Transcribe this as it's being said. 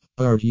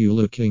Are you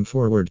looking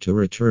forward to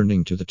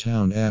returning to the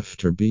town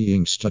after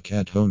being stuck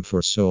at home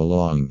for so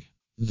long?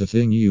 The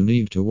thing you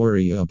need to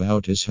worry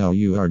about is how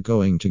you are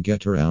going to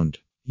get around.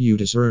 You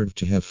deserve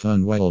to have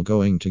fun while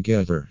going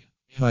together.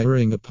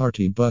 Hiring a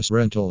party bus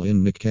rental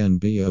in Nick can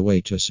be a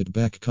way to sit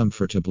back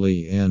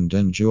comfortably and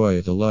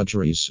enjoy the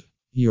luxuries.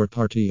 Your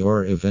party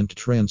or event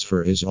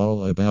transfer is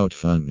all about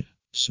fun,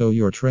 so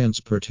your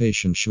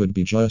transportation should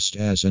be just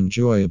as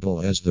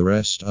enjoyable as the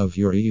rest of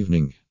your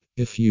evening.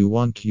 If you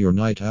want your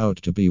night out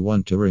to be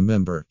one to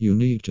remember, you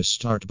need to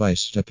start by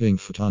stepping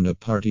foot on a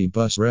party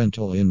bus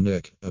rental in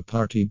Nick. A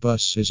party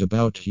bus is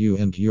about you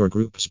and your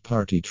group's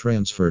party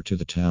transfer to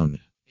the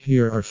town.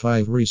 Here are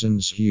 5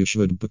 reasons you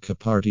should book a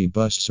party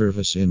bus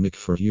service in Nick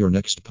for your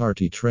next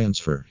party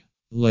transfer.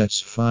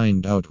 Let's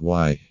find out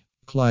why.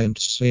 Client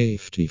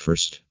safety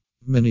first.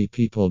 Many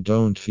people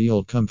don't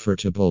feel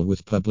comfortable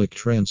with public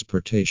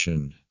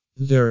transportation.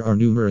 There are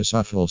numerous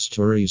awful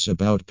stories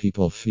about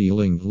people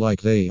feeling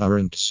like they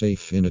aren't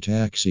safe in a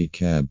taxi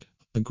cab.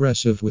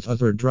 Aggressive with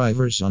other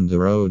drivers on the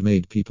road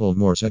made people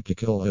more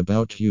skeptical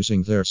about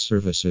using their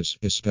services,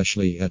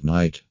 especially at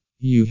night.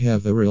 You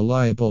have a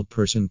reliable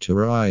person to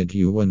ride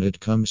you when it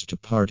comes to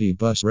party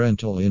bus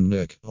rental in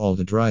Nick. All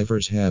the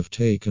drivers have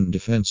taken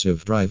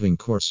defensive driving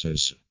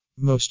courses.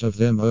 Most of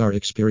them are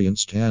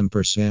experienced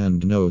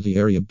and know the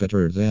area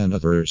better than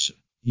others.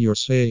 Your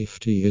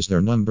safety is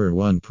their number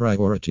one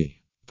priority.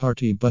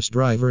 Party bus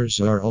drivers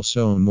are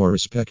also more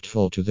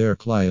respectful to their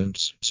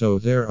clients, so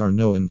there are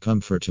no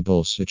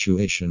uncomfortable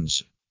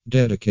situations.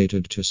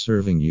 Dedicated to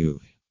serving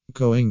you.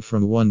 Going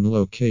from one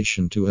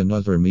location to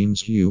another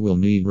means you will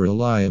need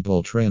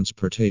reliable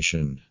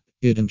transportation.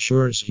 It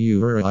ensures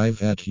you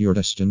arrive at your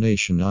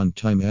destination on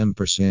time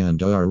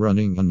and are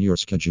running on your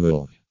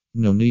schedule.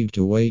 No need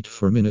to wait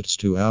for minutes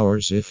to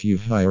hours if you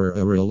hire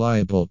a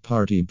reliable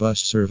party bus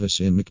service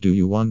in Nick. Do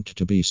you want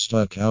to be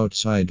stuck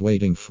outside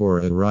waiting for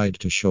a ride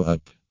to show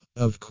up?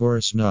 Of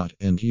course not,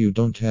 and you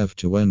don't have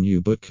to when you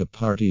book a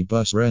party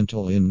bus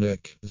rental in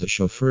Nick. The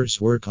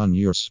chauffeurs work on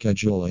your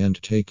schedule and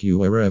take you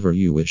wherever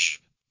you wish.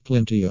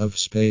 Plenty of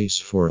space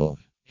for all.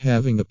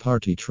 Having a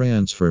party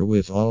transfer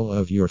with all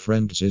of your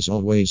friends is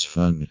always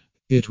fun.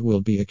 It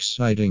will be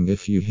exciting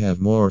if you have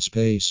more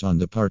space on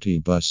the party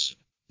bus.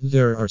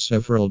 There are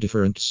several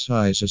different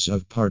sizes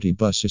of party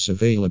buses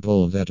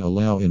available that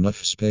allow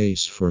enough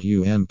space for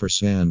you and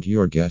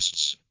your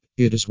guests.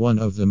 It is one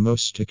of the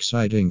most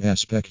exciting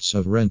aspects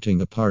of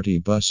renting a party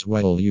bus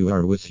while you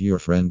are with your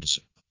friends.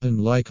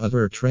 Unlike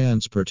other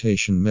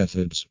transportation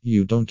methods,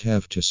 you don't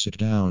have to sit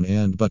down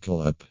and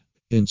buckle up.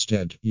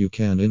 Instead, you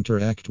can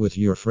interact with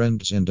your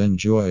friends and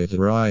enjoy the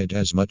ride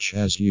as much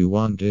as you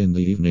want in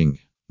the evening.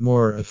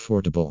 More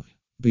affordable.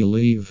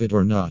 Believe it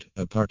or not,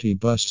 a party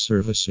bus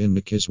service in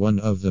Nick is one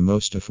of the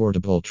most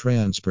affordable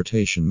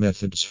transportation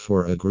methods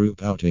for a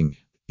group outing.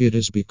 It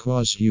is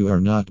because you are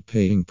not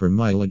paying per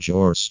mileage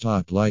or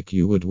stop like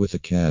you would with a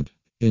cab.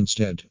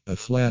 Instead, a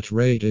flat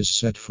rate is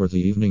set for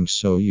the evening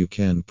so you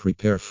can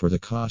prepare for the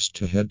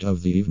cost ahead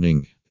of the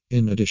evening.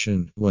 In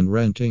addition, when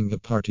renting a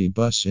party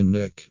bus in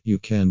Nick, you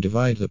can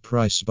divide the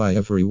price by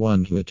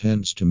everyone who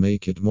attends to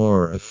make it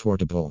more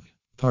affordable.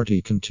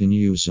 Party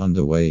continues on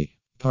the way.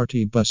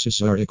 Party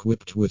buses are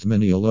equipped with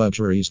many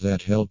luxuries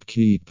that help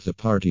keep the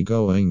party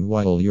going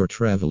while you're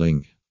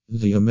traveling.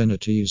 The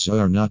amenities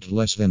are not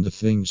less than the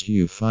things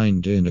you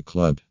find in a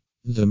club.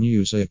 The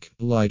music,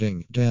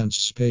 lighting, dance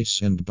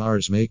space, and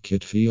bars make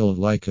it feel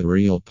like a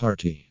real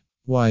party.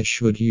 Why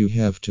should you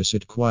have to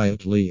sit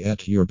quietly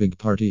at your big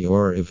party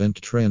or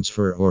event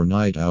transfer or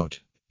night out?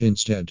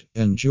 Instead,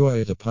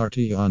 enjoy the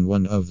party on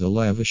one of the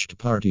lavished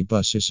party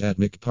buses at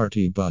Nick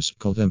Party Bus.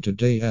 Call them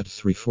today at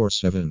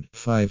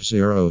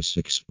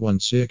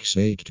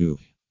 347-506-1682.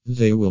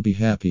 They will be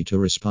happy to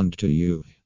respond to you.